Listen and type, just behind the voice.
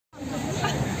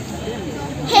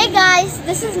guys,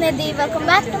 this is Nidhi. Welcome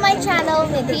back to my channel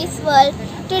Nidhi's World.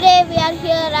 Today we are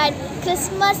here at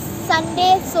Christmas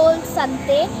Sunday Soul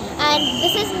Sante and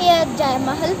this is near Jai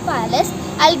Mahal Palace.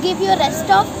 I'll give you rest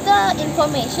of the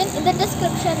information in the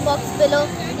description box below.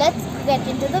 Let's get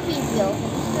into the video.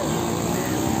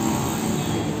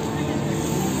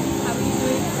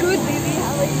 Good, Didi.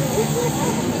 How are you?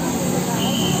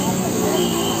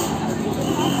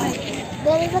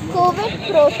 There is a COVID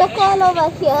protocol over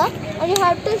here and you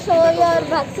have to show your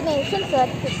vaccination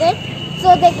certificate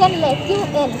so they can let you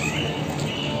in.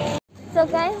 So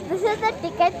guys, this is the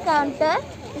ticket counter.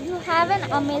 If you have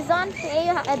an Amazon Pay,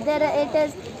 it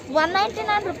is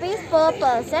 199 rupees per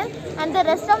person and the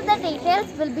rest of the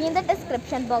details will be in the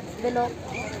description box below.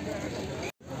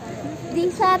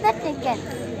 These are the tickets.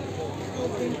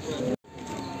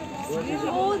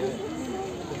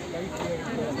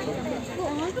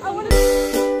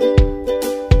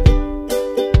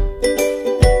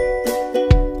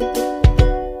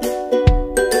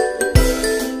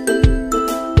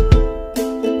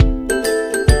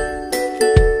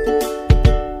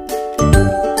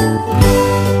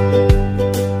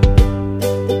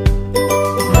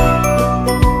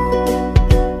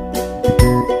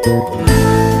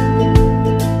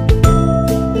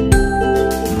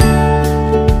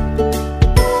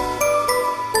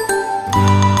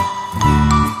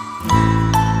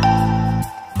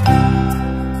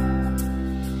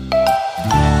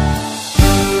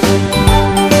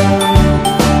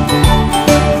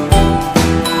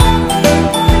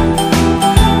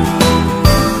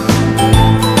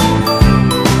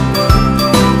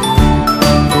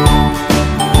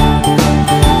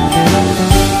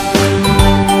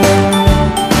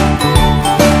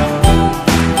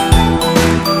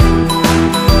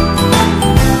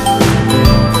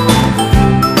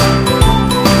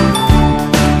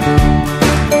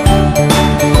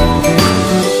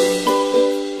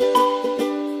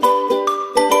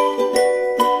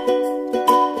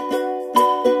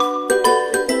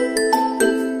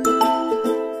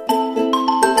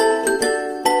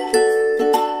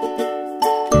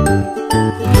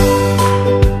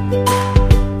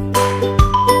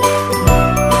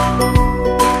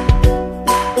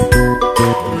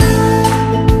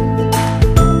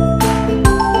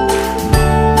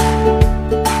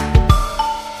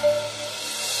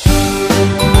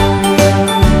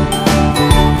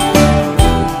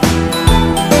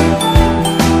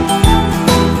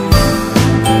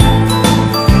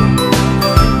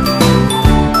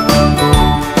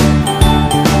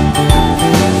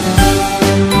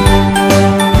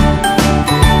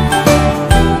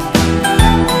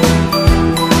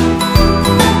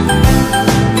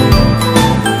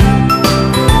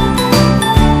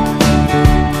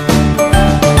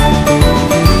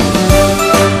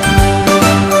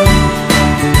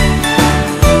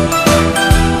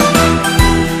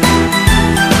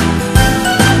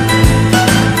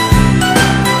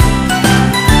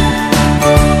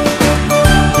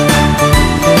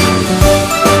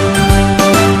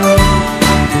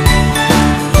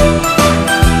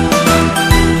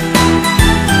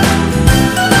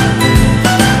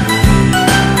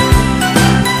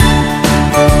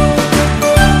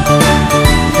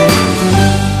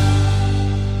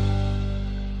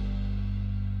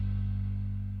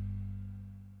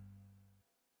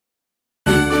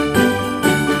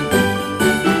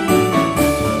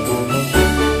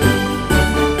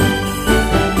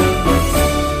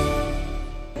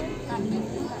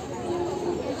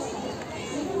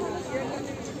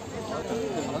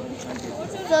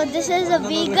 So this is a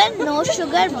vegan no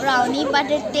sugar brownie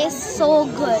but it tastes so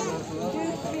good.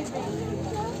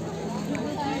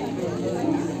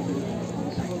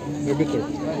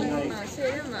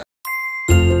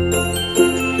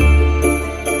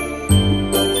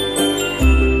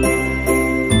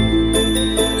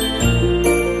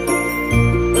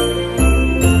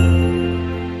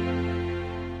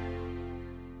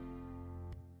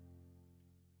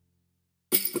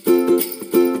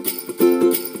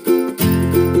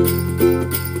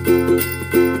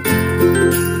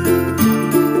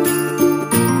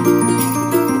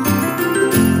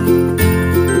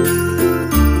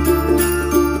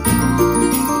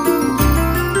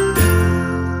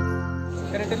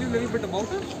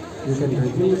 You can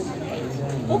reduce.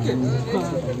 Okay.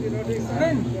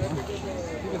 Friend.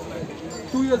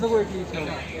 2 years ago at least now.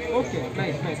 Okay,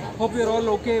 nice. Hope you're all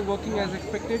okay, working as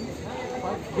expected.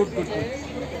 Good.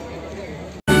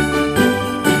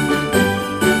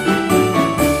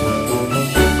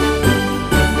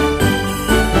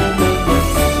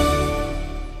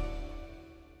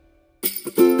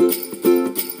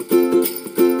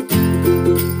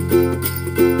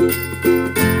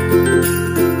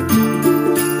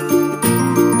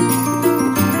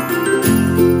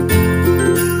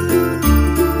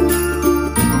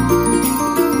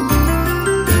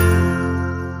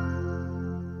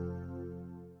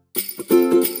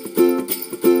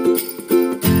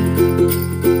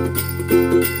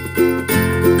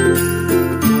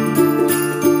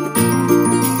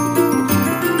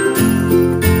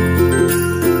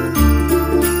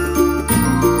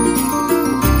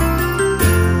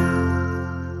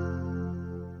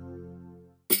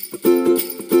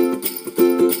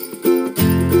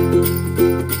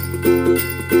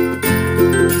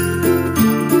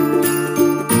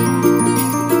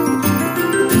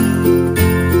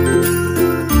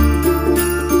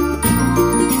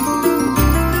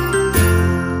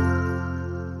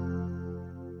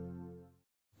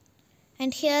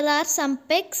 And here are some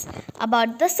pics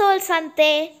about the soul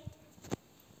Sante.